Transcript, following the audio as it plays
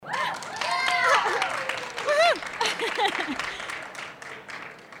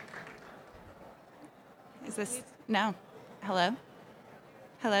Is this? No. Hello?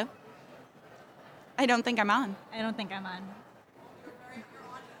 Hello? I don't think I'm on. I don't think I'm on.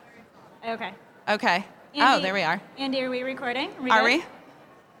 Okay. Okay. Andy, there we are. Andy, are we recording? Are we?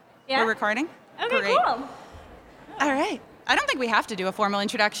 Yeah. We're recording? Okay, Great. cool. All right. I don't think we have to do a formal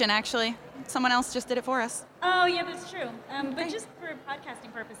introduction, actually. Someone else just did it for us. Oh, yeah, that's true. But just for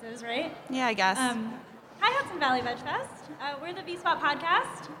podcasting purposes, right? Yeah, I guess. Hi, Hudson Valley Vegfest. We're the V-Spot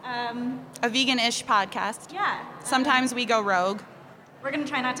podcast. A vegan-ish podcast. Yeah. Sometimes we go rogue. We're going to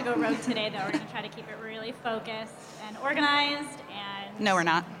try not to go rogue today, though. We're going to try to keep it really focused and organized. And No, we're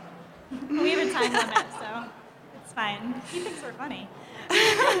not. we have a time limit, so it's fine. He thinks we're funny.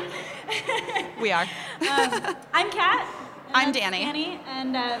 We are. I'm Kat. I'm Danny.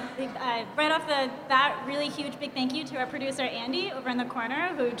 And right off the bat, really huge big thank you to our producer, Andy, over in the corner,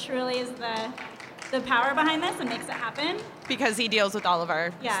 who truly is the power behind this and makes it happen. Because he deals with all of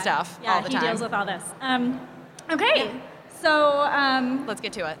our stuff all the time. Yeah, he deals with all this. Okay, so... Let's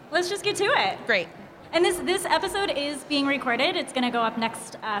get to it. Let's just get to it. Great. And this episode is being recorded. It's going to go up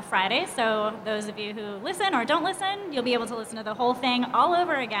next Friday, so those of you who listen or don't listen, you'll be able to listen to the whole thing all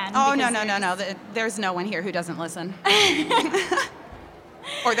over again. Oh, no. There's no one here who doesn't listen.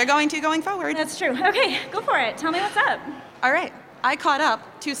 Or they're going to going forward. That's true. Okay, go for it. Tell me what's up. All right. I caught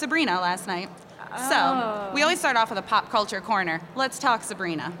up to Sabrina last night. Oh. So we always start off with a pop culture corner. Let's talk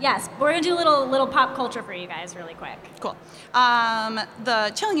Sabrina. Yes, we're going to do a little pop culture for you guys really quick. Cool.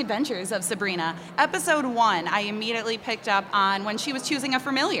 The Chilling Adventures of Sabrina, episode 1, I immediately picked up on when she was choosing a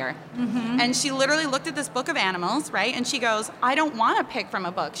familiar. Mm-hmm. And she literally looked at this book of animals, right? And she goes, I don't want to pick from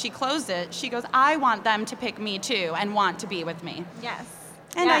a book. She closed it. She goes, I want them to pick me too and want to be with me. Yes.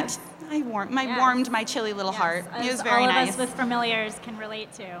 And yes. I warmed my chilly little heart. As it was very nice. All of us with familiars can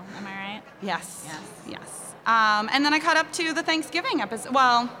relate to. Am I right? Yes. And then I caught up to the Thanksgiving episode.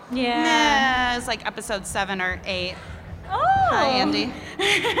 Well, it's like episode 7 or 8. Oh. Hi, Andy.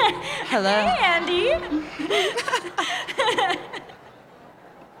 Hello. Hey, Andy.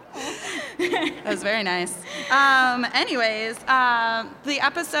 That was very nice. Anyways, the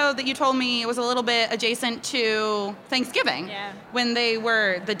episode that you told me was a little bit adjacent to Thanksgiving. Yeah. When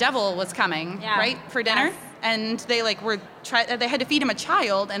the devil was coming, right, for dinner. Yes. And they they had to feed him a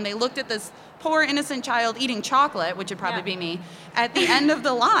child, and they looked at this poor innocent child eating chocolate, which would probably be me, at the end of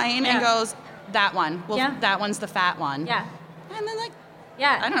the line and goes, that one. Well, that one's the fat one. Yeah. And then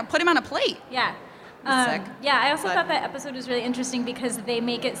I don't know, put him on a plate. Yeah. Sick. Yeah, I also thought that episode was really interesting because they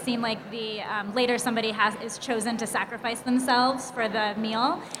make it seem like later somebody is chosen to sacrifice themselves for the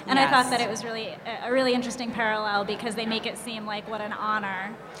meal, and I thought that it was really a really interesting parallel because they make it seem like what an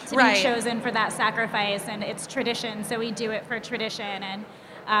honor to be chosen for that sacrifice, and it's tradition, so we do it for tradition, and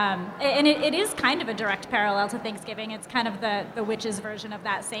it is kind of a direct parallel to Thanksgiving. It's kind of the witch's version of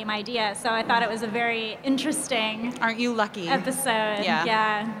that same idea. So I thought it was a very interesting. Aren't you lucky? Episode.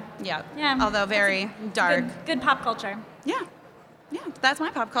 Yeah. Although very dark. Good pop culture. Yeah. That's my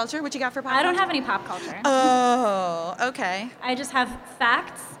pop culture. What you got for pop culture? I culture? don't have any pop culture. Oh, okay. I just have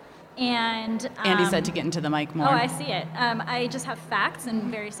facts and. Andy said to get into the mic more. Oh, I see it. I just have facts and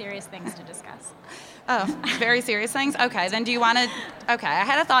very serious things to discuss. Oh, very serious things? Okay, then do you want to... Okay, I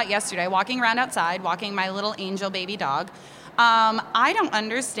had a thought yesterday, walking around outside, walking my little angel baby dog. I don't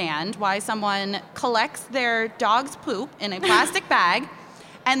understand why someone collects their dog's poop in a plastic bag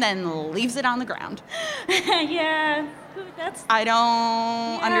and then leaves it on the ground. Yeah, that's... I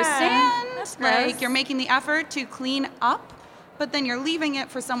don't understand. That's gross. You're making the effort to clean up, but then you're leaving it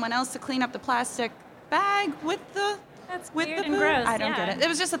for someone else to clean up the plastic bag with the... That's weird and gross. I don't get it. It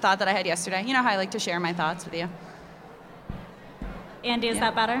was just a thought that I had yesterday. You know how I like to share my thoughts with you. Andy, is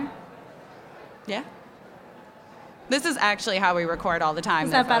that better? Yeah. This is actually how we record all the time.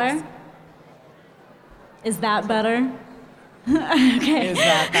 Is that better? Is that better? Okay. Is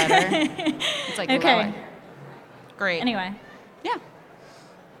that better? It's like lower. Great. Anyway. Yeah.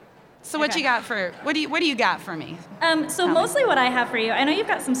 So what do you got for me? So mostly what I have for you, I know you've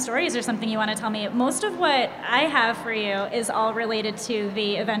got some stories or something you want to tell me. Most of what I have for you is all related to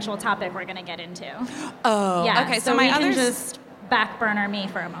the eventual topip we're going to get into. Oh, yeah. Okay. So we can just back burner me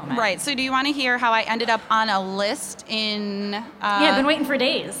for a moment. Right. So do you want to hear how I ended up on a list in... I've been waiting for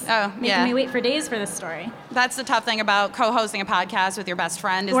days. Oh, Making me wait for days for this story. That's the tough thing about co-hosting a podcast with your best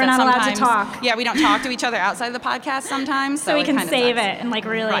friend. Is We're that not allowed sometimes, to talk. Yeah, we don't talk to each other outside of the podcast sometimes. So we can save sucks. it and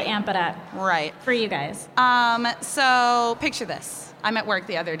really amp it up. Right. For you guys. So picture this. I'm at work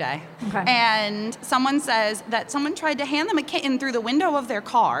the other day. Okay. And someone says that someone tried to hand them a kitten through the window of their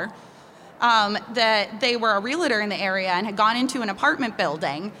car. That they were a realtor in the area and had gone into an apartment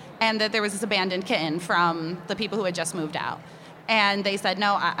building, and that there was this abandoned kitten from the people who had just moved out. And they said,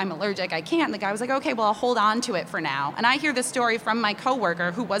 no, I'm allergic, I can't. And the guy was like, okay, well, I'll hold on to it for now. And I hear this story from my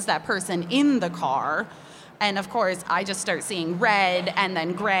coworker who was that person in the car. And of course, I just start seeing red and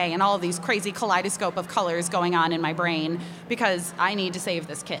then gray and all of these crazy kaleidoscope of colors going on in my brain because I need to save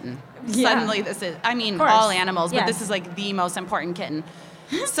this kitten. Yeah. Suddenly this is, I mean, all animals, but this is like the most important kitten.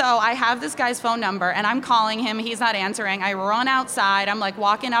 So I have this guy's phone number and I'm calling him. He's not answering. I run outside. I'm like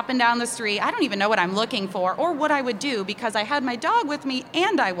walking up and down the street. I don't even know what I'm looking for or what I would do because I had my dog with me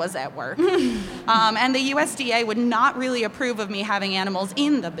and I was at work. And the USDA would not really approve of me having animals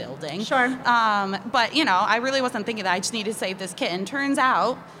in the building. Sure. But, you know, I really wasn't thinking that. I just needed to save this kitten. Turns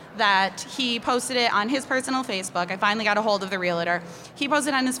out that he posted it on his personal Facebook. I finally got a hold of the realtor. He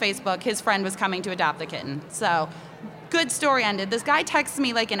posted on his Facebook his friend was coming to adopt the kitten. So good story ended. This guy texts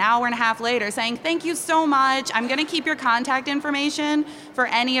me like an hour and a half later saying, thank you so much. I'm going to keep your contact information for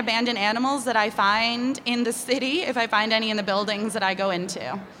any abandoned animals that I find in the city, if I find any in the buildings that I go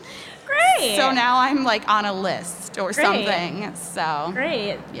into. Great. So now I'm like on a list or something. So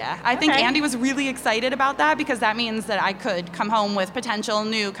great. Yeah. I think Andy was really excited about that because that means that I could come home with potential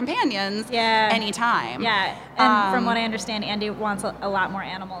new companions anytime. Yeah. And from what I understand, Andy wants a lot more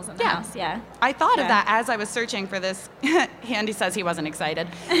animals in the house. Yeah. I thought of that as I was searching for this. Andy says he wasn't excited.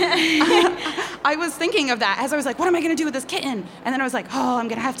 I was thinking of that as I was like, what am I going to do with this kitten? And then I was like, oh, I'm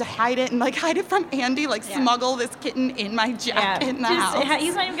going to have to hide it and like hide it from Andy, like smuggle this kitten in my jacket in the house.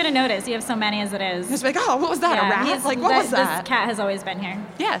 He's not even going to notice. You have so many as it is. He's like, oh, what was that? A rat? Like, what was that? This cat has always been here.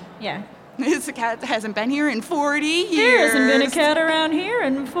 Yeah. Yeah. This cat hasn't been here in 40 years. There hasn't been a cat around here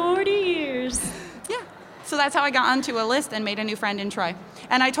in 40 years. Yeah. So that's how I got onto a list and made a new friend in Troy.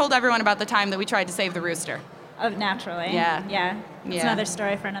 And I told everyone about the time that we tried to save the rooster. Oh, naturally. Yeah. Yeah. It's another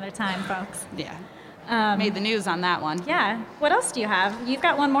story for another time, folks. Yeah. Made the news on that one. Yeah. What else do you have? You've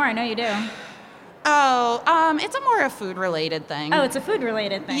got one more. I know you do. Oh, it's a more a food-related thing. Oh, it's a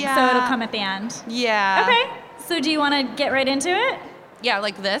food-related thing. Yeah. So it'll come at the end. Yeah. Okay. So do you want to get right into it? Yeah,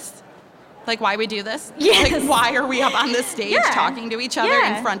 like this. Like why we do this? Yes. Like why are we up on this stage talking to each other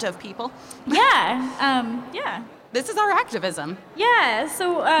in front of people? Yeah. Yeah. This is our activism. Yeah,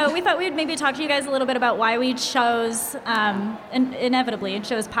 so we thought we'd maybe talk to you guys a little bit about why we chose, inevitably,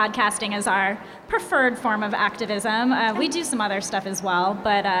 chose podcasting as our preferred form of activism. We do some other stuff as well,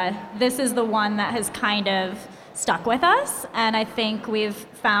 but this is the one that has kind of stuck with us, and I think we've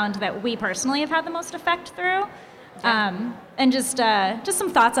found that we personally have had the most effect through. And just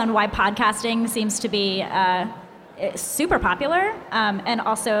some thoughts on why podcasting seems to be super popular, and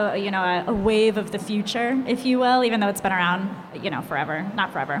also, you know, a wave of the future, if you will, even though it's been around, you know, forever.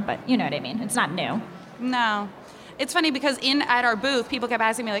 Not forever, but you know what I mean. It's not new. No. It's funny because at our booth, people kept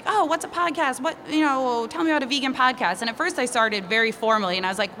asking me like, oh, what's a podcast? What, you know, tell me about a vegan podcast. And at first I started very formally and I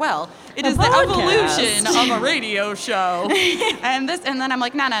was like, well, it is the evolution of a radio show. and then I'm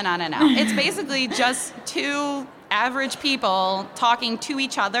like, no. It's basically just two average people talking to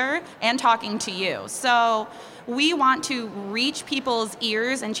each other and talking to you. So we want to reach people's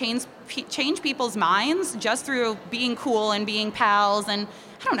ears and change people's minds just through being cool and being pals. And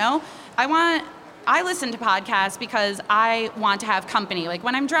I don't know, I listen to podcasts because I want to have company. Like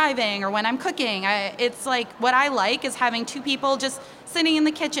when I'm driving or when I'm cooking, it's like what I like is having two people just sitting in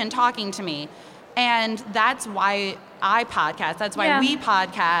the kitchen talking to me. And that's why I podcast. That's why we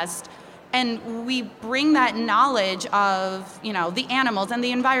podcast. And we bring that knowledge of, you know, the animals and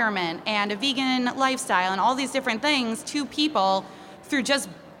the environment and a vegan lifestyle and all these different things to people through just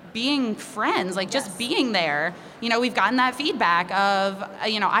being friends, like just being there. You know, we've gotten that feedback of,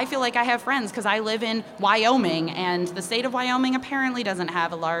 you know, I feel like I have friends because I live in Wyoming and the state of Wyoming apparently doesn't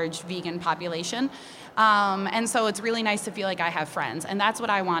have a large vegan population. And so it's really nice to feel like I have friends. And that's what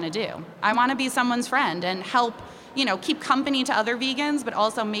I want to do. I want to be someone's friend and help, you know, keep company to other vegans, but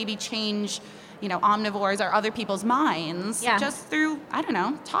also maybe change, you know, omnivores or other people's minds just through, I don't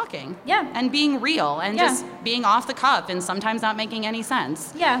know, talking. Yeah. And being real and just being off the cuff and sometimes not making any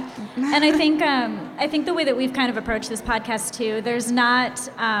sense. Yeah. And I think the way that we've kind of approached this podcast too, there's not,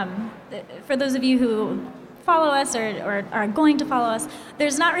 for those of you who follow us or are going to follow us,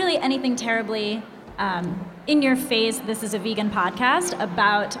 there's not really anything terribly in your face, this is a vegan podcast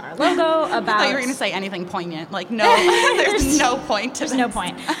about our logo, about... I thought you were going to say anything poignant. Like, no, there's no point to this. There's no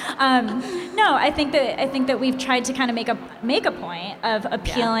point. No, I think that we've tried to kind of make a point of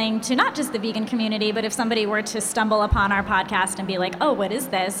appealing to not just the vegan community, but if somebody were to stumble upon our podcast and be like, oh, what is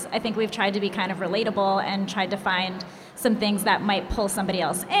this? I think we've tried to be kind of relatable and tried to find some things that might pull somebody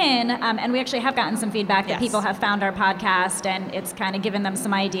else in. And we actually have gotten some feedback that people have found our podcast and it's kind of given them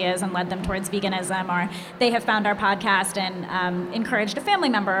some ideas and led them towards veganism, or they have found our podcast and encouraged a family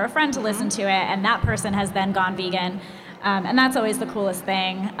member or a friend to listen to it, and that person has then gone vegan. And that's always the coolest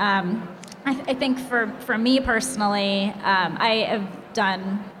thing. I think for me personally, I have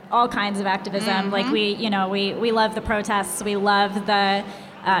done all kinds of activism. Like we love the protests, we love the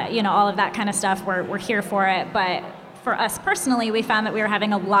all of that kind of stuff. We're here for it. But for us personally, we found that we were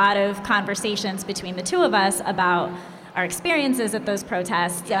having a lot of conversations between the two of us about our experiences at those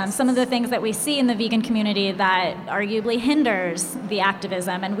protests, some of the things that we see in the vegan community that arguably hinders the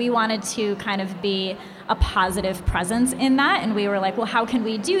activism, and we wanted to kind of be a positive presence in that, and we were like, well, how can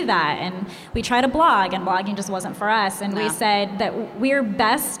we do that? And we tried to blog, and blogging just wasn't for us, and we said that we're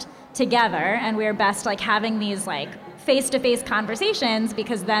best together, and we're best like having these like face-to-face conversations,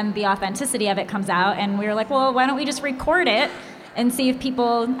 because then the authenticity of it comes out, and we were like, well, why don't we just record it and see if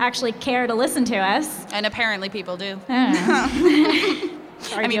people actually care to listen to us. And apparently people do.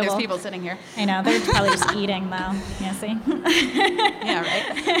 I mean, there's people sitting here. I know, they're probably just eating though. Yeah, see? Yeah,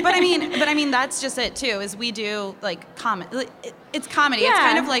 right. But I mean, that's just it too, is we do like comedy. It's comedy. Yeah. It's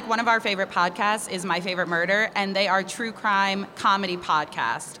kind of like one of our favorite podcasts is My Favorite Murder, and they are true crime comedy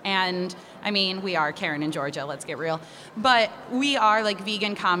podcast. And I mean, we are Karen and Georgia, let's get real. But we are like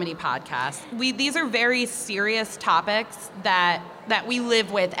vegan comedy podcasts. These are very serious topics that we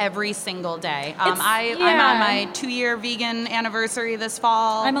live with every single day. I'm on my 2-year vegan anniversary this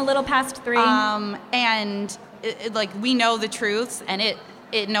fall. I'm a little past 3. And like we know the truths, and it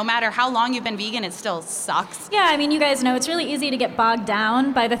no matter how long you've been vegan, it still sucks. Yeah, I mean, you guys know it's really easy to get bogged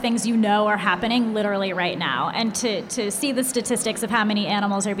down by the things you know are happening literally right now, and to see the statistics of how many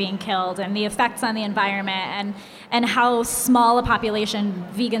animals are being killed and the effects on the environment and how small a population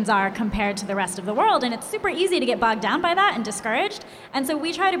vegans are compared to the rest of the world. And it's super easy to get bogged down by that and discouraged. And so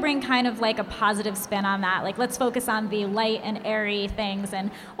we try to bring kind of like a positive spin on that. Like, let's focus on the light and airy things,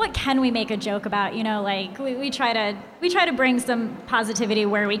 and what can we make a joke about? You know, like we try to bring some positivity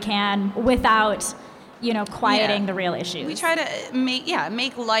where we can without, quieting the real issues. We try to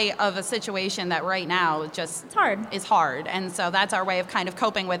make light of a situation that right now just is hard. And so that's our way of kind of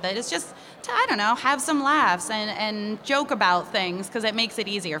coping with it. It's just to, I don't know, have some laughs and joke about things, because it makes it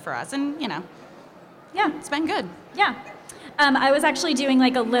easier for us. And, it's been good. Yeah. I was actually doing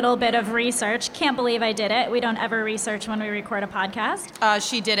like a little bit of research. Can't believe I did it. We don't ever research when we record a podcast.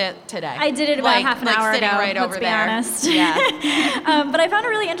 She did it today. I did it about half an hour ago. Right let's over be there. Honest. Yeah. But I found a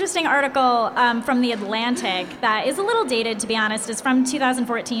really interesting article from The Atlantic that is a little dated, to be honest. It's from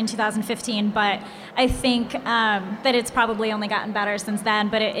 2014, 2015, but I think that it's probably only gotten better since then.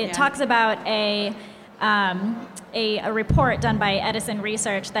 But it talks about a report done by Edison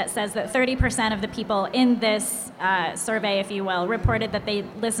Research that says that 30% of the people in this survey, if you will, reported that they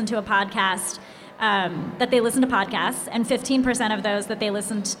listen to a podcast, that they listen to podcasts, and 15% of those that they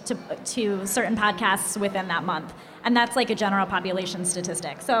listened to certain podcasts within that month. And that's like a general population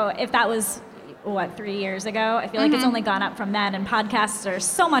statistic. So if that was 3 years ago, I feel like it's only gone up from then, and podcasts are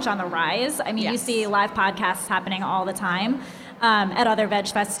so much on the rise. I mean, you see live podcasts happening all the time. At other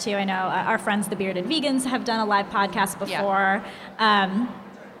Vegfests too. I know our friends, the Bearded Vegans, have done a live podcast before.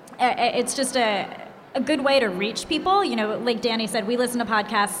 It's just a good way to reach people. Like Danny said, we listen to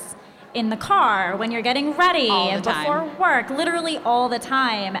podcasts in the car, when you're getting ready, before work, literally all the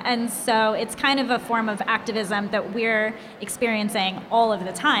time. And so it's kind of a form of activism that we're experiencing all of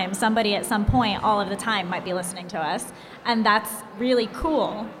the time. Somebody at some point all of the time might be listening to us. And that's really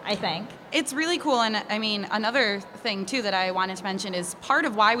cool, I think. It's really cool. And I mean, another thing too that I wanted to mention is part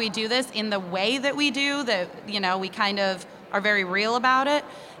of why we do this in the way that we do, that, we kind of are very real about it,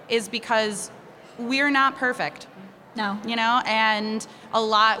 is because we're not perfect. No. And a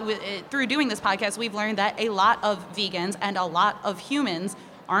lot through doing this podcast, we've learned that a lot of vegans and a lot of humans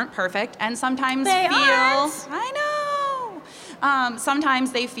aren't perfect, and sometimes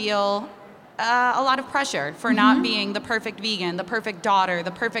sometimes they feel a lot of pressure for not being the perfect vegan, the perfect daughter,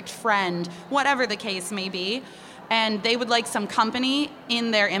 the perfect friend, whatever the case may be. And they would like some company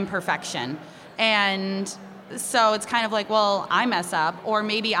in their imperfection. And so it's kind of like, well, I mess up, or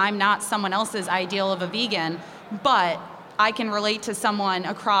maybe I'm not someone else's ideal of a vegan, but I can relate to someone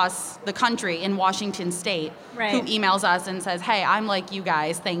across the country in Washington State who emails us and says, hey, I'm like you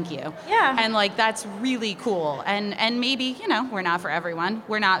guys, thank you. Yeah. And like, that's really cool. And maybe, we're not for everyone.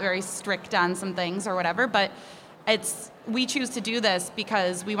 We're not very strict on some things or whatever, but we choose to do this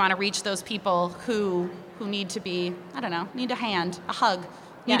because we want to reach those people who need to be, need a hand, a hug,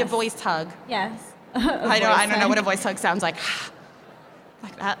 need a voiced hug. Yes. I don't know what a voiced hug sounds like.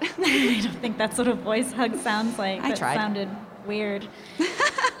 Like that. I don't think that's what a voice hug sounds like. I tried. That sounded weird.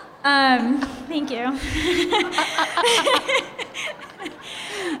 Thank you.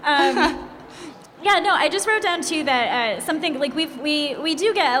 Yeah, no, I just wrote down too that something like we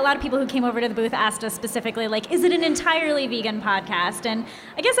do get a lot of people who came over to the booth asked us specifically, like, is it an entirely vegan podcast? And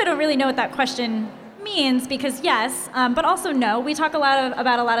I guess I don't really know what that question means, because yes, but also no. We talk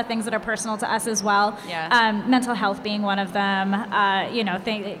about a lot of things that are personal to us as well. Yeah. Mental health being one of them.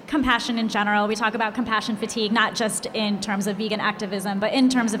 Compassion in general. We talk about compassion fatigue, not just in terms of vegan activism, but in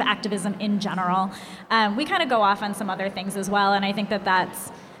terms of activism in general. We kind of go off on some other things as well, and I think that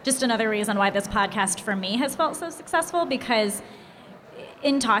that's just another reason why this podcast for me has felt so successful, because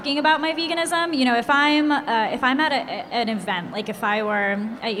in talking about my veganism, if I'm at an event, like if I were,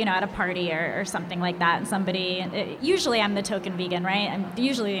 at a party or something like that, and somebody, usually I'm the token vegan, right? I'm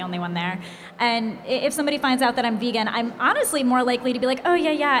usually the only one there. And if somebody finds out that I'm vegan, I'm honestly more likely to be like, oh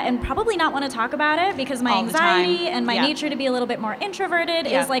yeah, and probably not want to talk about it, because my anxiety and my nature to be a little bit more introverted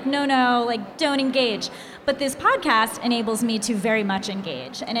is like, no, like don't engage. But this podcast enables me to very much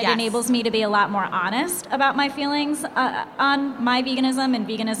engage, and it enables me to be a lot more honest about my feelings on my veganism and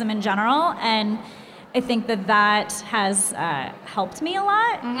veganism in general. And I think that has helped me a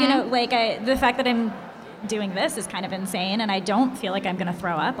lot. Mm-hmm. The fact that I'm doing this is kind of insane, and I don't feel like I'm going to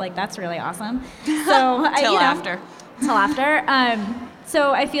throw up. Like, that's really awesome. So Till after.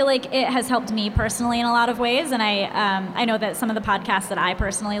 So I feel like it has helped me personally in a lot of ways, and I know that some of the podcasts that I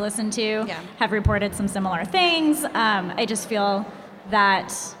personally listen to have reported some similar things. I just feel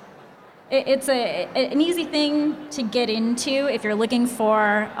that it's an easy thing to get into if you're looking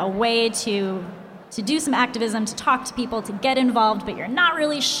for a way to do some activism, to talk to people, to get involved, but you're not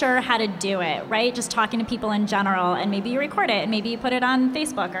really sure how to do it, right? Just talking to people in general, and maybe you record it, and maybe you put it on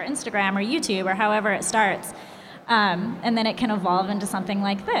Facebook or Instagram or YouTube or however it starts. And then it can evolve into something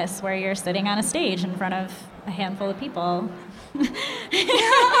like this, where you're sitting on a stage in front of a handful of people.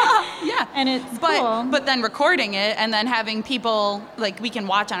 Yeah. And it's cool. But then recording it and then having people, like, we can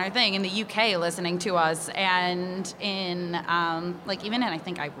watch on our thing in the UK listening to us, and in, even in, I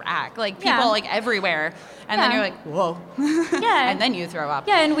think, Iraq, like, people, like, everywhere. And then you're like, whoa. Yeah. And then you throw up.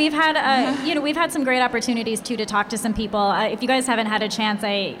 Yeah, and we've had, we've had some great opportunities, too, to talk to some people. If you guys haven't had a chance,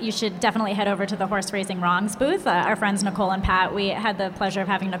 you should definitely head over to the Horse Raising Wrongs booth. Our friends Nicole and Pat, we had the pleasure of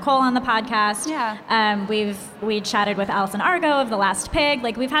having Nicole on the podcast. Yeah. We chatted with Allison Argo of The Last Pig.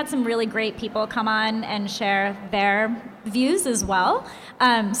 Like, we've had some really great people come on and share their views as well.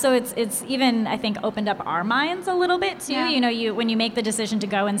 So it's even, I think, opened up our minds a little bit, too. Yeah. When you make the decision to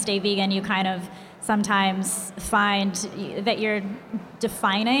go and stay vegan, you kind of sometimes find that you're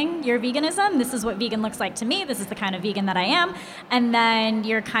defining your veganism. This is what vegan looks like to me. This is the kind of vegan that I am. And then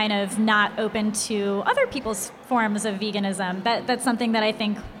you're kind of not open to other people's forms of veganism. That's something that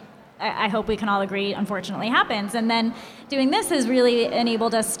I hope we can all agree, unfortunately, happens. And then doing this has really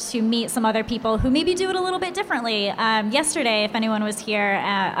enabled us to meet some other people who maybe do it a little bit differently. Yesterday, if anyone was here,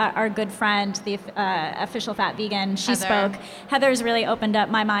 our good friend, the official fat vegan, she spoke. Heather's really opened up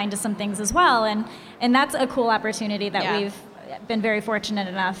my mind to some things as well. And that's a cool opportunity that we've been very fortunate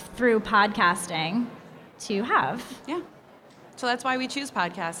enough through podcasting to have. Yeah. So that's why we choose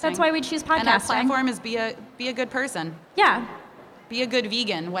podcasting. That's why we choose podcasting. And our platform is be a good person. Yeah. Be a good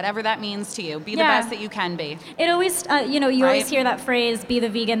vegan, whatever that means to you. Be the best that you can be. It always, you always hear that phrase, be the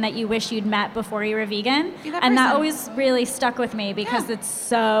vegan that you wish you'd met before you were vegan. Be that and person. That always really stuck with me, because it's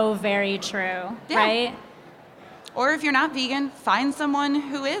so very true, right? Or if you're not vegan, find someone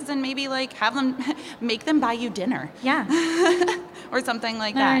who is, and maybe have them, make them buy you dinner. Yeah. Or something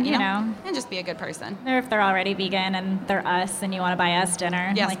like that, you know. And just be a good person. Or if they're already vegan and they're us and you want to buy us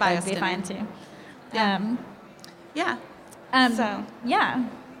dinner. Yes, buy us dinner. That'd be fine too. Yeah. Yeah.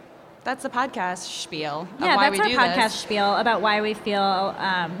 That's the podcast spiel of why we do this. Yeah, that's our podcast spiel about why we feel...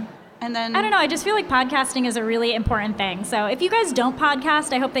 and then... I don't know, I just feel like podcasting is a really important thing. So if you guys don't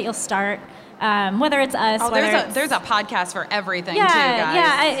podcast, I hope that you'll start... whether it's us, there's a podcast for everything, too, guys.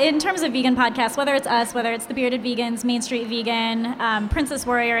 Yeah, in terms of vegan podcasts, whether it's us, whether it's the Bearded Vegans, Main Street Vegan, Princess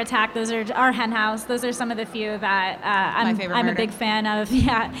Warrior Attack, those are our Hen House. Those are some of the few that I'm a big fan of.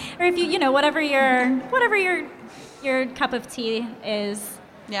 Yeah, or if you whatever your cup of tea is.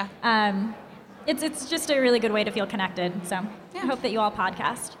 Yeah. It's just a really good way to feel connected. So I hope that you all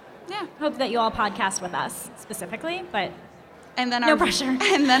podcast. Yeah. Hope that you all podcast with us specifically, but. And then no pressure.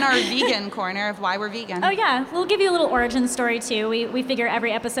 And then our vegan corner of why we're vegan. Oh yeah, we'll give you a little origin story too. We figure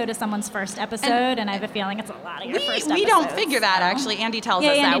every episode is someone's first episode, and I have a feeling it's a lot of your first episodes. We don't figure that actually. Andy tells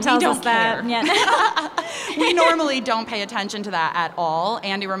us Andy that. Tells we don't us care. That. Yeah. We normally don't pay attention to that at all.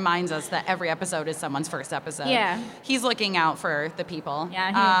 Andy reminds us that every episode is someone's first episode. Yeah. He's looking out for the people.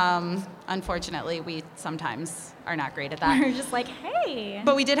 Yeah. Unfortunately, we sometimes are not great at that. We're just like, hey.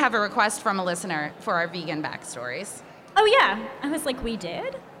 But we did have a request from a listener for our vegan backstories. Oh yeah, I was like, we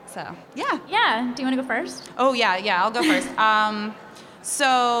did? So, yeah. Yeah. Do you want to go first? Oh, yeah, I'll go first.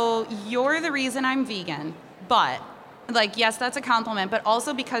 So you're the reason I'm vegan, but like, yes, that's a compliment, but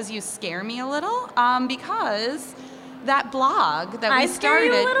also because you scare me a little, because that blog that we started, scare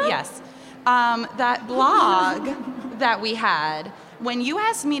you a little? Yes, that blog that we had, when you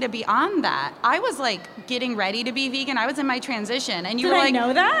asked me to be on that, I was like getting ready to be vegan. I was in my transition, and you were like, "Did I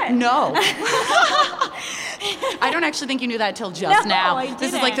know that?" No. I don't actually think you knew that till just now. I didn't.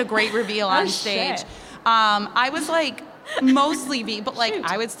 This is like the great reveal on stage. Shit. I was like mostly vegan, but like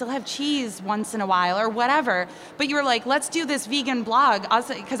I would still have cheese once in a while or whatever. But you were like, let's do this vegan blog,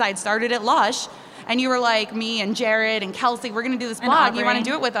 because I'd started at Lush. And you were like, me and Jared and Kelsey, we're going to do this blog. You want to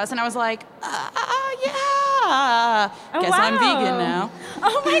do it with us? And I was like, yeah. Guess I'm vegan now.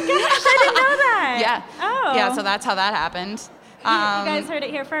 Oh my gosh, I didn't know that. Yeah. Oh. Yeah, so that's how that happened. You guys heard it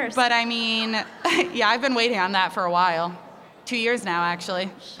here first. But I mean, yeah, I've been waiting on that for a while. 2 years now,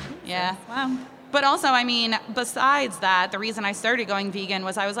 actually. Jesus. Yeah. Wow. But also, I mean, besides that, the reason I started going vegan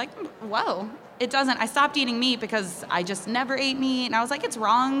was I was like, whoa. I stopped eating meat because I just never ate meat. And I was like, it's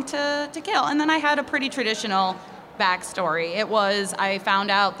wrong to kill. And then I had a pretty traditional backstory. It was, I found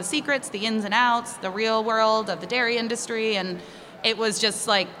out the secrets, the ins and outs, the real world of the dairy industry. And it was just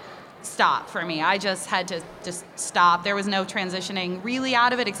like, stop for me. I just had to just stop. There was no transitioning really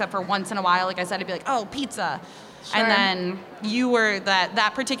out of it, except for once in a while, like I said, I'd be like, oh, pizza. Sure. And then you were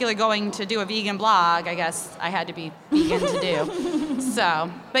that particular going to do a vegan blog, I guess I had to be vegan to do. So,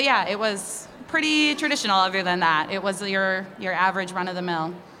 but yeah, it was pretty traditional other than that. It was your average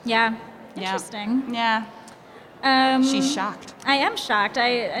run-of-the-mill. Yeah. Interesting. Yeah. She's shocked. I am shocked.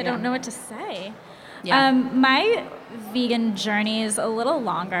 I don't know what to say. Yeah. My vegan journey is a little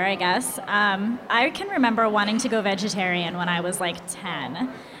longer, I guess. I can remember wanting to go vegetarian when I was like 10.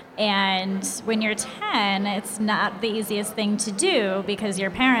 And when you're 10, it's not the easiest thing to do because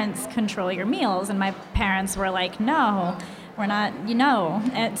your parents control your meals. And my parents were like, no, we're not,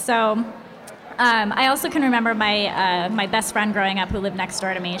 And so I also can remember my best friend growing up who lived next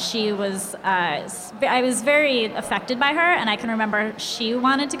door to me. She was, I was very affected by her, and I can remember she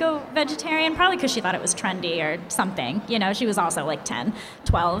wanted to go vegetarian, probably because she thought it was trendy or something. She was also like 10,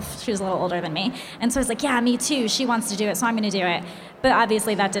 12. She was a little older than me. And so I was like, yeah, me too. She wants to do it, so I'm going to do it. But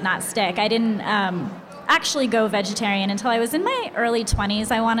obviously that did not stick. I didn't actually go vegetarian until I was in my early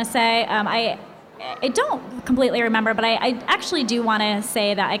 20s, I want to say. I don't completely remember, but I actually do want to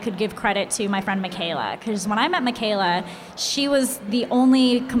say that I could give credit to my friend Michaela, because when I met Michaela, she was the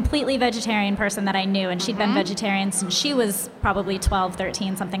only completely vegetarian person that I knew, and she'd been vegetarian since she was probably 12,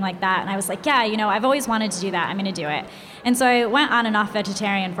 13, something like that. And I was like, yeah, I've always wanted to do that. I'm going to do it. And so I went on and off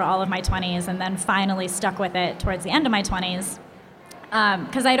vegetarian for all of my 20s, and then finally stuck with it towards the end of my 20s,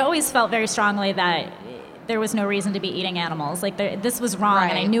 because I'd always felt very strongly that there was no reason to be eating animals. Like, this was wrong,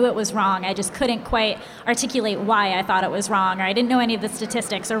 right. And I knew it was wrong. I just couldn't quite articulate why I thought it was wrong, or I didn't know any of the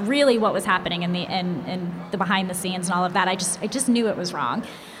statistics or really what was happening in the behind the scenes and all of that. I just knew it was wrong.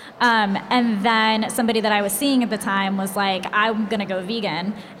 And then somebody that I was seeing at the time was like, I'm going to go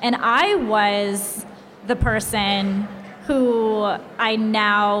vegan. And I was the person who I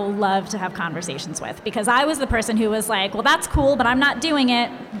now love to have conversations with, because I was the person who was like, well, that's cool, but I'm not doing it.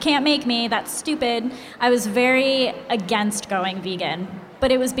 You can't make me. That's stupid. I was very against going vegan,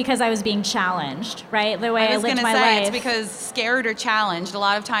 but it was because I was being challenged, right? The way I lived my life. It's because scared or challenged, a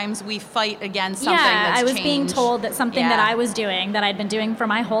lot of times we fight against something that's I was changed. Being told that something that I was doing, that I'd been doing for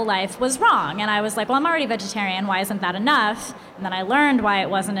my whole life, was wrong. And I was like, well, I'm already vegetarian. Why isn't that enough? And then I learned why it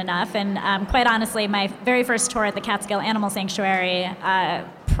wasn't enough. And quite honestly, my very first tour at the Catskill Animal Sanctuary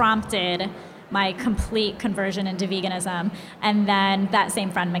prompted my complete conversion into veganism. And then that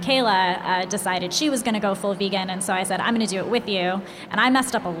same friend, Michaela, decided she was going to go full vegan. And so I said, I'm going to do it with you. And I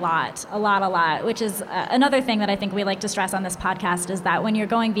messed up a lot, which is another thing that I think we like to stress on this podcast, is that when you're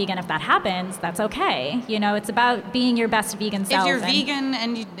going vegan, if that happens, that's okay. It's about being your best vegan self. If you're vegan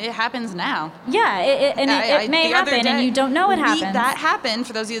and it happens now. Yeah, it may happen and you don't know it happens. That happened,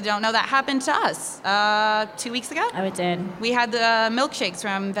 for those of you that don't know, that happened to us 2 weeks ago. Oh, it did. We had the milkshakes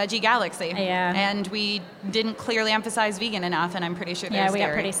from Veggie Galaxy. Yeah. And we didn't clearly emphasize vegan enough, and I'm pretty sure they're scary. Yeah, we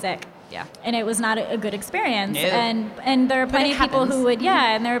got pretty sick. Yeah. And it was not a good experience. No. And there are plenty of people who would,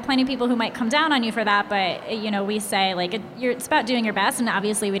 and there are plenty of people who might come down on you for that, but, we say, like, it's about doing your best, and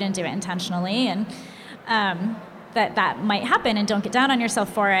obviously we didn't do it intentionally, and that might happen, and don't get down on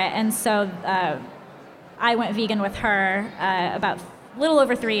yourself for it. And so I went vegan with her about little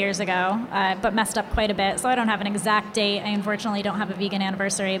over 3 years ago, but messed up quite a bit. So I don't have an exact date. I unfortunately don't have a vegan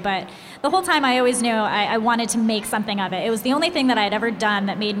anniversary, but the whole time I always knew I wanted to make something of it. It was the only thing that I had ever done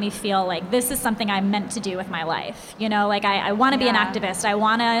that made me feel like this is something I'm meant to do with my life. You know, like I want to be an activist. I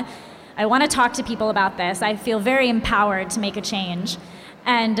want to talk to people about this. I feel very empowered to make a change.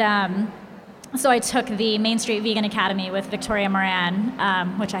 And so I took the Main Street Vegan Academy with Victoria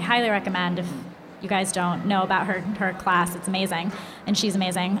Moran, which I highly recommend if you guys don't know about her class. It's amazing, and she's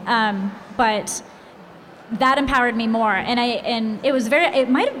amazing. But that empowered me more, and it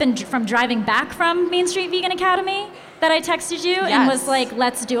might have been from driving back from Main Street Vegan Academy that I texted you and was like,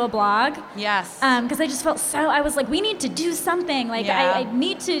 let's do a blog. Yes. Because I just felt I was like, we need to do something. Like I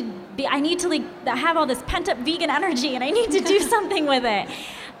need to like have all this pent up vegan energy, and I need to do something with it.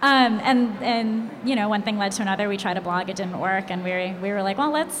 And you know, one thing led to another. We tried a blog, it didn't work, and we were like,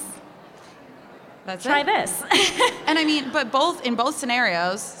 well, let's try this. And I mean, but in both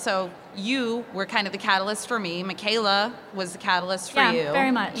scenarios, so you were kind of the catalyst for me. Michaela was the catalyst for you.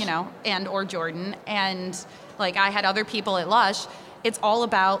 Very much. You know, or Jordan. And like I had other people at Lush. It's all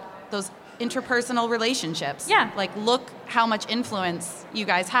about those interpersonal relationships. Yeah. Like, look how much influence you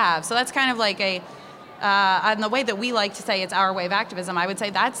guys have. So that's kind of like and the way that we like to say it's our way of activism, I would say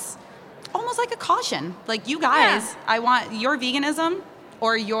that's almost like a caution. Like, you guys, I want your veganism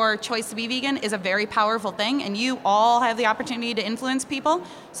or your choice to be vegan is a very powerful thing, and you all have the opportunity to influence people,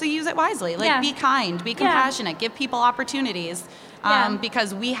 so use it wisely. Like, be kind, be compassionate, give people opportunities,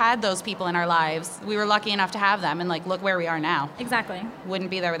 because we had those people in our lives. We were lucky enough to have them, and like, look where we are now. Exactly.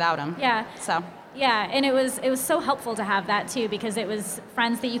 Wouldn't be there without them. Yeah. So. Yeah, and it was so helpful to have that too, because it was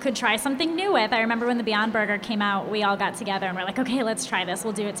friends that you could try something new with. I remember when the Beyond Burger came out, we all got together and we're like, okay, let's try this.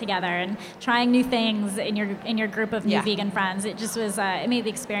 We'll do it together. And trying new things in your group of new vegan friends, it just was it made the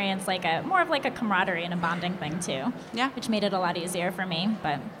experience like more of like a camaraderie and a bonding thing too. Yeah. Which made it a lot easier for me,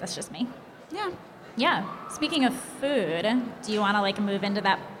 but that's just me. Yeah. Yeah. Speaking of food, do you want to like move into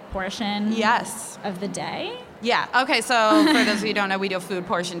that portion? Yes. Of the day? Yeah. Okay. So for those of you who don't know, we do a food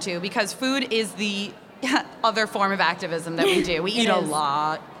portion too, because food is the other form of activism that we do. We eat a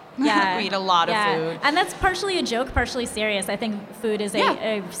lot. Yeah. We eat a lot of food. And that's partially a joke, partially serious. I think food is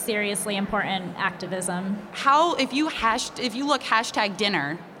a seriously important activism. If you look hashtag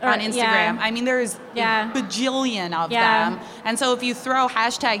dinner on Instagram, I mean, there's a bajillion of them. And so if you throw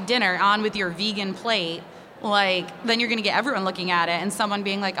hashtag dinner on with your vegan plate, like, then you're going to get everyone looking at it and someone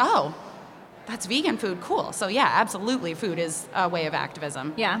being like, oh, that's vegan food, cool. So yeah, absolutely, food is a way of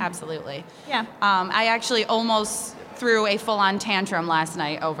activism. Yeah. Absolutely. Yeah. I actually almost threw a full-on tantrum last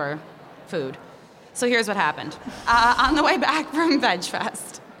night over food. So here's what happened. On the way back from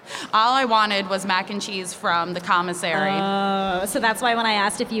Vegfest, all I wanted was mac and cheese from the commissary. Oh, so that's why when I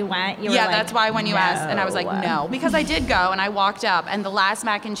asked if you went, you were like, that's why when you asked, and I was like, no. Because I did go, and I walked up, and the last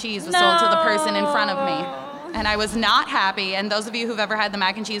mac and cheese was sold to the person in front of me. And I was not happy, and those of you who've ever had the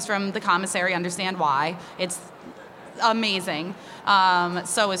mac and cheese from the commissary understand why. It's amazing.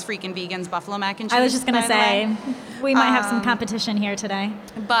 So is freaking Vegan's buffalo mac and cheese. I was just going to say, we might have some competition here today.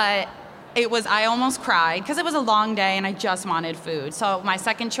 But I almost cried, because it was a long day, and I just wanted food. So my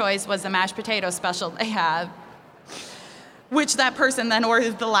second choice was the mashed potato special they have, which that person then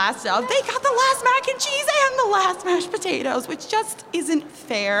ordered the last of. They got the last mac and cheese and the last mashed potatoes, which just isn't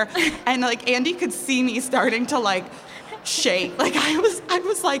fair. And like, Andy could see me starting to like shake. Like, I was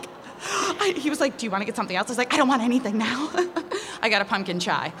like, he was like, do you want to get something else? I was like, I don't want anything now. I got a pumpkin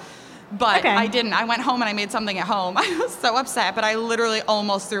chai. But I didn't. I went home and I made something at home. I was so upset, but I literally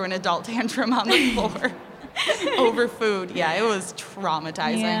almost threw an adult tantrum on the floor. Over food. Yeah, it was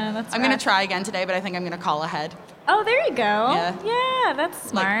traumatizing. Yeah, that's I'm going to try again today, but I think I'm going to call ahead. Oh, there you go. Yeah, that's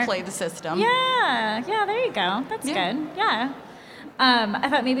smart. Like, play the system. Yeah, there you go. That's good. Yeah. I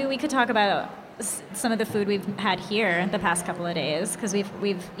thought maybe we could talk about some of the food we've had here the past couple of days, because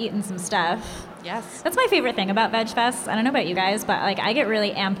we've eaten some stuff. Yes. That's my favorite thing about Vegfest. I don't know about you guys, but like, I get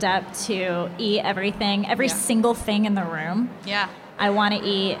really amped up to eat everything, every single thing in the room. Yeah. I want to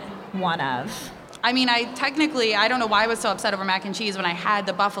eat one of. I mean, I don't know why I was so upset over mac and cheese when I had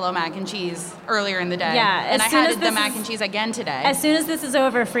the buffalo mac and cheese earlier in the day. Yeah. And I had the mac and cheese again today. As soon as this is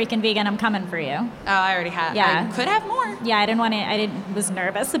over, freaking vegan, I'm coming for you. Oh, I already had. Yeah. I could have more. Yeah, I was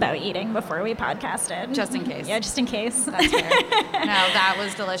nervous about eating before we podcasted. Just in case. Yeah, just in case. That's fair. No, that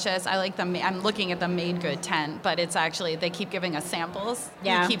was delicious. I like I'm looking at the Made Good tent, but it's actually, they keep giving us samples.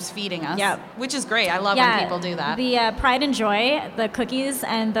 Yeah. He keeps feeding us. Yeah. Which is great. I love when people do that. The Pride and Joy, the cookies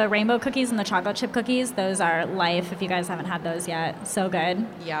and the rainbow cookies and the chocolate chip cookies, those are life if you guys haven't had those yet. So good.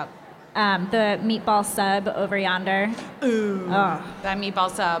 Yep. the meatball sub over yonder. Ooh. Oh. That meatball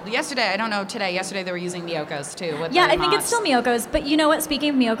sub. Yesterday, I don't know today, yesterday they were using Miyoko's too. Yeah, I think it's still Miyoko's. But you know what? Speaking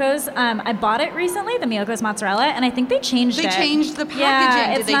of Miyoko's, I bought it recently, the Miyoko's mozzarella, and I think they changed it. They changed the packaging.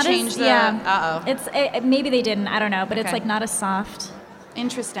 Yeah, Did they change the... Yeah. Uh-oh. Maybe they didn't. I don't know. But it's like not as soft.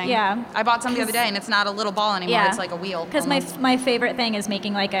 Interesting. Yeah. I bought some the other day, and it's not a little ball anymore. It's like a wheel. Because my favorite thing is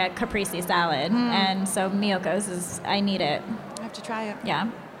making like a caprese salad. And so Miyoko's I need it. I have to try it. Yeah.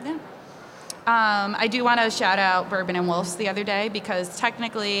 Yeah. I do want to shout out Bourbon and Wolf's the other day because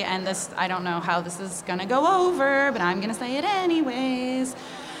technically, and this, I don't know how this is going to go over, but I'm going to say it anyways.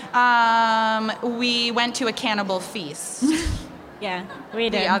 We went to a cannibal feast. Yeah, we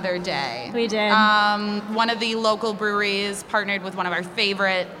did. The other day. We did. One of the local breweries partnered with one of our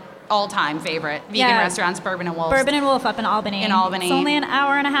all-time favorite vegan restaurants, Bourbon and Wolf. Bourbon and Wolf up in Albany. It's only an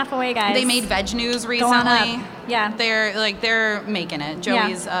hour and a half away, guys. They made Veg News recently. Go on up. Yeah. They're making it.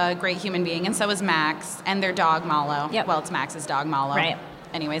 Joey's a great human being, and so is Max, and their dog Malo. Yep. Well, it's Max's dog Malo. Right.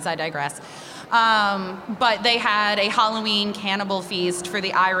 Anyways, I digress. But they had a Halloween cannibal feast for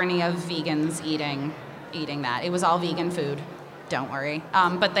the irony of vegans eating that. It was all vegan food. Don't worry.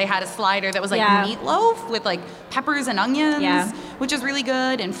 But they had a slider that was like meatloaf with like peppers and onions, which is really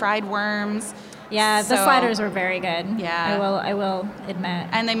good, and fried worms. Yeah, the sliders were very good. Yeah. I will admit.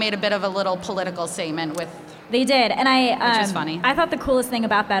 And they made a bit of a little political statement with... They did, and which is funny. I thought the coolest thing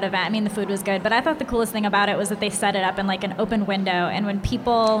about that event, I mean, the food was good, but I thought the coolest thing about it was that they set it up in like an open window, and when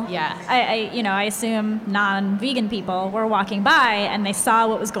people, I assume non-vegan people were walking by and they saw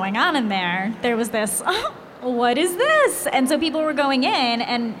what was going on in there was this... what is this? And so people were going in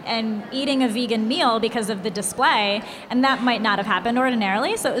and eating a vegan meal because of the display, and that might not have happened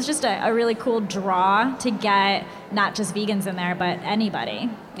ordinarily. So it was just a really cool draw to get not just vegans in there, but anybody.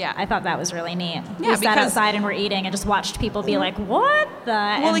 Yeah. I thought that was really neat. Yeah, we sat outside and were eating and just watched people be like, what the?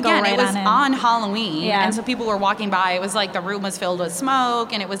 Well, again, it was on Halloween, Yeah. and so people were walking by. It was like the room was filled with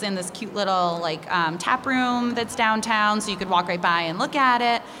smoke, and it was in this cute little like tap room that's downtown, so you could walk right by and look at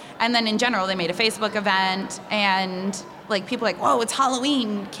it. And then in general, they made a Facebook event, and like people were like, whoa, it's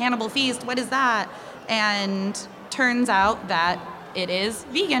Halloween, cannibal feast, what is that? And turns out that it is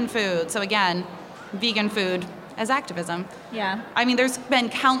vegan food. So again, vegan food as activism. Yeah. I mean, there's been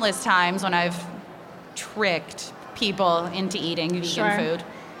countless times when I've tricked people into eating vegan food.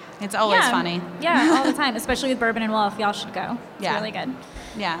 It's always funny. Yeah, all the time, especially with Bourbon and Wolf. Y'all should go. It's really good.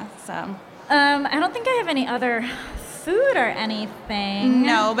 Yeah, so. I don't think I have any other food or anything.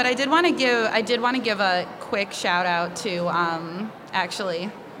 No, but I did want to give a quick shout out to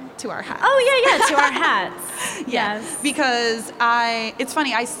to our hats. Oh yeah, to our hats. Yes. Because it's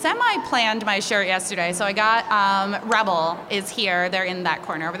funny, I semi-planned my shirt yesterday. So I got Rebel is here. They're in that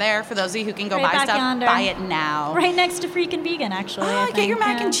corner over there. For those of you who can go buy stuff, buy it now. Right next to Freakin' Vegan, actually. Get your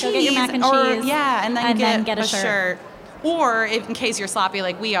mac and cheese. Go get your mac and cheese. Yeah, and then get a shirt. Or in case you're sloppy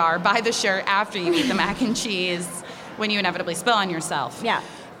like we are, buy the shirt after you eat the mac and cheese when you inevitably spill on yourself. Yeah.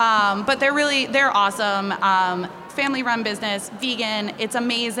 But they're awesome. Family-run business, vegan. It's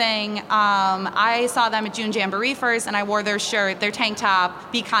amazing. I saw them at June Jamboree first, and I wore their shirt, their tank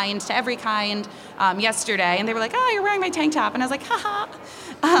top, Be Kind to Every Kind, yesterday. And they were like, oh, you're wearing my tank top. And I was like,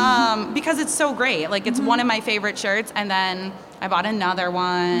 haha. Because it's so great. Like, it's one of my favorite shirts. And then I bought another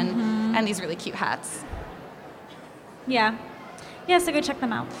one, and these really cute hats. Yeah. Yeah, so go check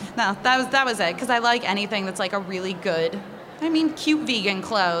them out. No, that was it. Because I like anything that's like a really good, cute vegan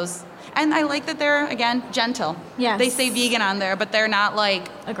clothes. And I like that they're, again, gentle. Yes. They say vegan on there, but they're not like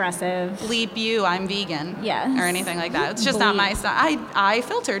aggressive. Bleep you, I'm vegan. Yes. Or anything like that. It's just not my style. I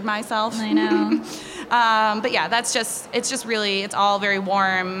filtered myself. I know. But yeah, it's just really, it's all very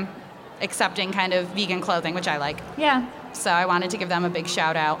warm, accepting kind of vegan clothing, which I like. Yeah. So I wanted to give them a big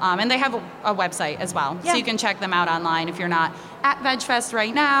shout out. And they have a website as well. Yeah. So you can check them out online. If you're not at Vegfest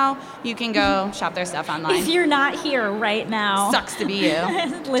right now, you can go shop their stuff online. If you're not here right now. Sucks to be you.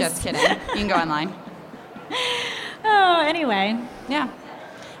 Just kidding. You can go online. Oh, anyway. Yeah.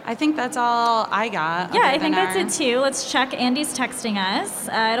 I think that's all I got. Yeah, I think that's it too. Let's check. Andy's texting us.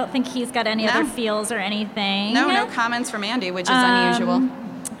 I don't think he's got any other feels or anything. No comments from Andy, which is unusual.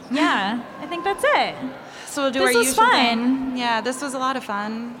 Yeah, I think that's it. So we'll do this our was usual fun. thing. Yeah, this was a lot of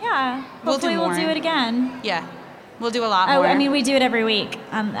fun. Yeah. Hopefully we'll do it again. Yeah. We'll do a lot more. I mean, we do it every week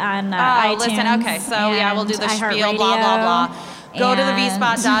on iTunes. Listen, okay. So we'll do the spiel, blah, blah, blah. Go to the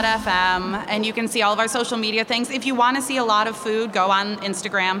vspot.fm, and you can see all of our social media things. If you want to see a lot of food, go on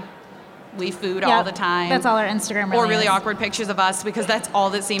Instagram. leave food all the time. That's all our Instagram really Or really is. awkward pictures of us, because that's all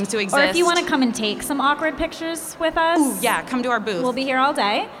that seems to exist. Or if you want to come and take some awkward pictures with us. Ooh, yeah, come to our booth. We'll be here all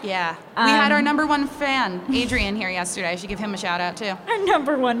day. Yeah. We had our number one fan, Adrian, here yesterday. I should give him a shout out too. Our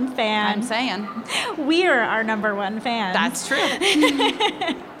number one fan. I'm saying. We're our number one fan. That's true.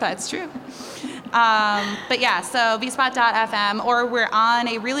 That's true. But yeah, so vspot.fm, or we're on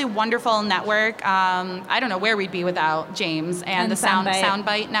a really wonderful network. I don't know where we'd be without James and the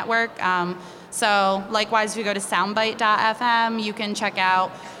Soundbite network. So likewise, if you go to soundbite.fm, you can check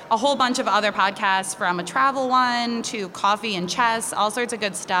out a whole bunch of other podcasts, from a travel one to coffee and chess, all sorts of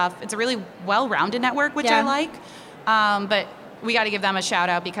good stuff. It's a really well-rounded network, which I like. But we got to give them a shout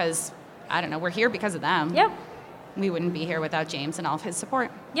out because, I don't know, we're here because of them. Yep. We wouldn't be here without James and all of his support.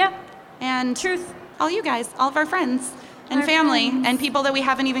 Yep. And Truth. All you guys, all of our friends and family and people that we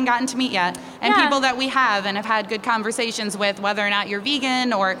haven't even gotten to meet yet, and people that we have and have had good conversations with, whether or not you're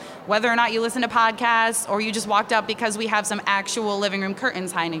vegan or whether or not you listen to podcasts or you just walked up because we have some actual living room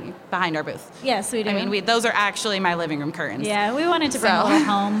curtains hiding behind our booth. Yes, we do. I mean, those are actually my living room curtains. Yeah, we wanted to bring a little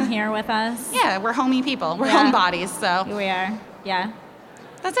home here with us. Yeah, we're homey people. We're homebodies, so. We are, yeah.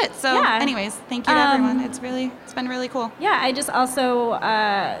 That's it. So anyways, thank you to everyone. It's been really cool. Yeah, I just also,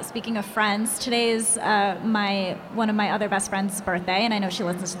 speaking of friends, today's one of my other best friends' birthday, and I know she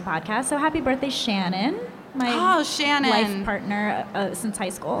listens to the podcast, so happy birthday, Shannon. My Shannon. life partner since high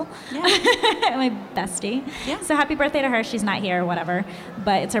school. Yeah. My bestie. Yeah. So happy birthday to her. She's not here, whatever,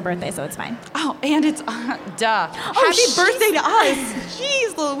 but it's her birthday, so it's fine. Oh, and it's, happy birthday to us.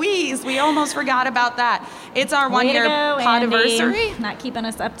 Jeez Louise, we almost forgot about that. It's our 1 year podiversary. Not keeping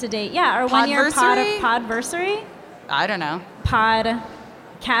us up to date. Yeah, our 1 year podversary. I don't know.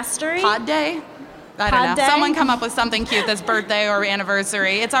 Podcastery. Pod day? I don't know. Someone come up with something cute that's birthday or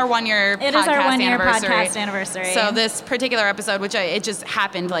anniversary. It's our 1 year podcast anniversary. It is our 1 year podcast anniversary. So this particular episode, which it just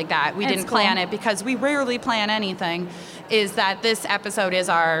happened like that. We didn't plan it because we rarely plan anything, is that this episode is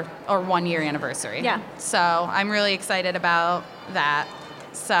our 1 year anniversary. Yeah. So I'm really excited about that.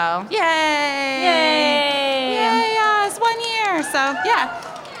 So, yay! Yay! Yay, us, 1 year! So, yeah.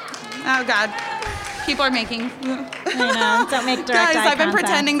 Oh, God. People are making... I know, don't make direct eye Guys, I've been contact.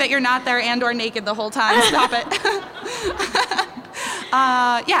 pretending that you're not there and or naked the whole time. Stop it.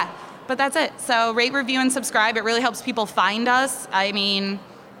 Yeah, but that's it. So rate, review, and subscribe. It really helps people find us. I mean,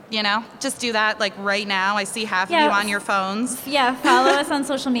 just do that like right now. I see half of you on your phones. Yeah, follow us on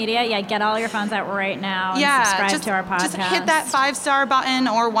social media. Yeah, get all your phones out right now and subscribe to our podcast. Just hit that 5-star button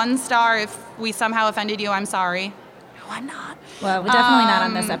or 1 star if we somehow offended you. I'm sorry. No, I'm not. Well, definitely not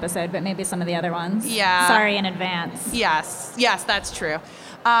on this episode, but maybe some of the other ones. Yeah. Sorry in advance. Yes, that's true.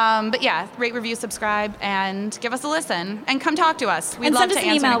 But yeah, rate, review, subscribe, and give us a listen. And come talk to us. We'd love to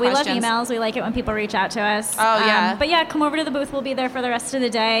answer any questions. We love emails. We like it when people reach out to us. Oh, yeah. But yeah, come over to the booth. We'll be there for the rest of the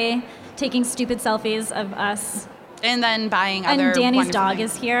day, taking stupid selfies of us. And then buying other And Danny's dog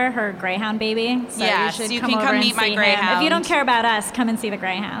things. is here, her greyhound baby. So yes, you can come meet my greyhound. Him. If you don't care about us, come and see the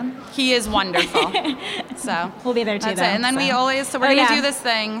greyhound. He is wonderful. So we'll be there too. That's it. And then we're going to do this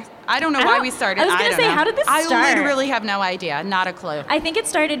thing. I don't know why we started. I was going to say, how did this start? I literally have no idea. Not a clue. I think it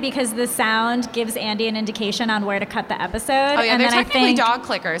started because the sound gives Andy an indication on where to cut the episode. Oh, yeah, and they're then technically dog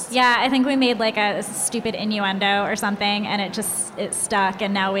clickers. Yeah, I think we made like a stupid innuendo or something, and it stuck,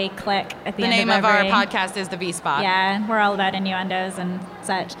 and now we click at the end of The name of our podcast is The V-Spot. Yeah, we're all about innuendos and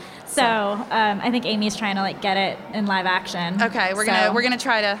such. So I think Amy's trying to like get it in live action. Okay, we're gonna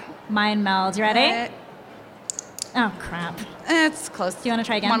try to mind meld. You ready? Oh crap! It's close. Do you want to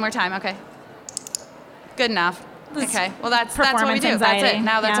try again? One more time. Okay. Good enough. Okay. Well, that's what we do. Anxiety. That's it.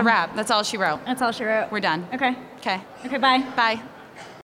 Now that's a wrap. That's all she wrote. That's all she wrote. We're done. Okay. Okay. Okay. Bye. Bye.